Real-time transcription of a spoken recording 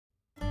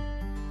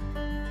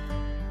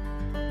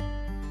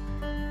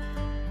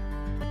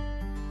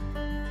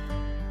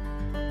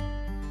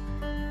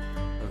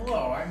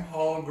Hello,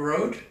 I'm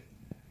Groat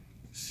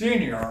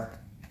Sr.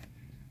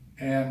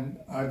 and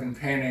I've been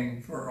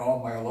painting for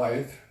all my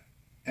life,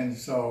 and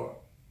so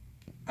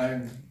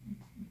I'm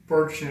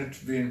fortunate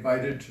to be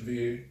invited to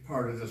be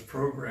part of this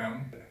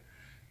program.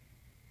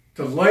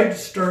 The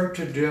lights start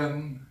to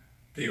dim,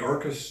 the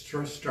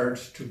orchestra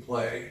starts to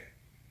play.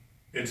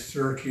 It's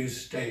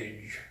Syracuse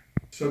Stage.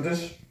 So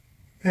this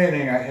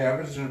painting I have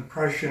is an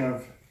impression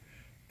of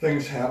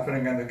things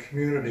happening in the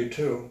community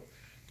too.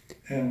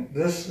 And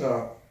this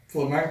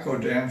flamenco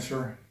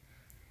dancer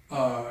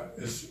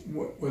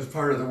was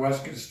part of the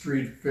Westcott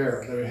Street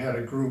Fair. They had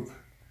a group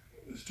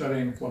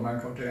studying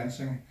flamenco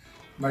dancing.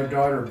 My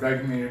daughter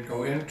begged me to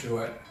go into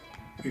it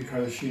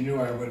because she knew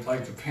I would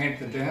like to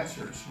paint the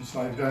dancers. And so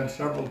I've done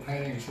several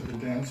paintings of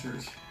the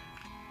dancers.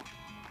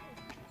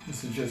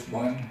 This is just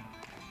one.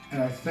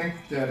 And I think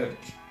that it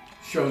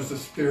shows the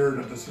spirit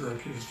of the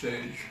Syracuse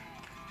Stage.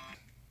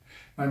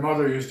 My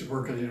mother used to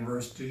work at the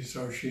university,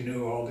 so she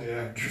knew all the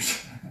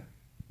actors.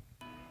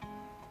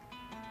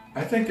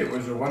 I think it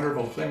was a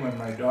wonderful thing when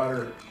my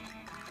daughter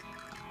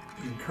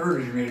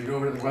encouraged me to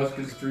go to the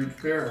Westcott Street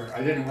Fair.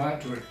 I didn't want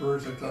to at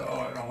first. I thought, oh,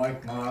 I don't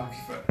like mobs,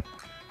 but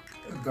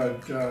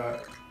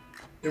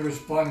it was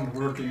fun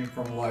working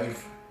from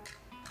life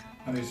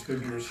on these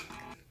figures.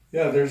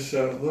 Yeah, there's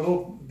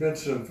little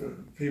bits of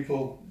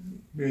people,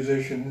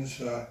 musicians,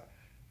 the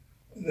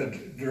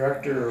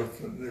director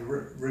of the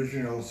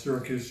original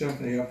Syracuse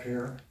Symphony up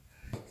here.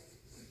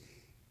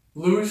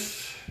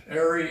 Loose,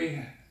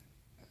 airy.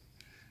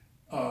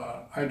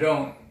 I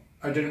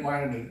didn't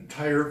want to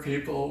tire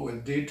people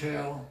with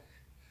detail.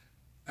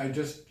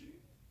 That's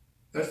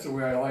the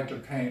way I like to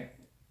paint,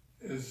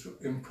 is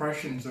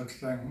impressions of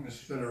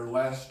things that are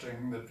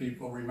lasting, that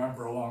people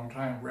remember a long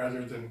time,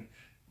 rather than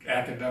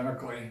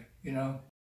academically, you know?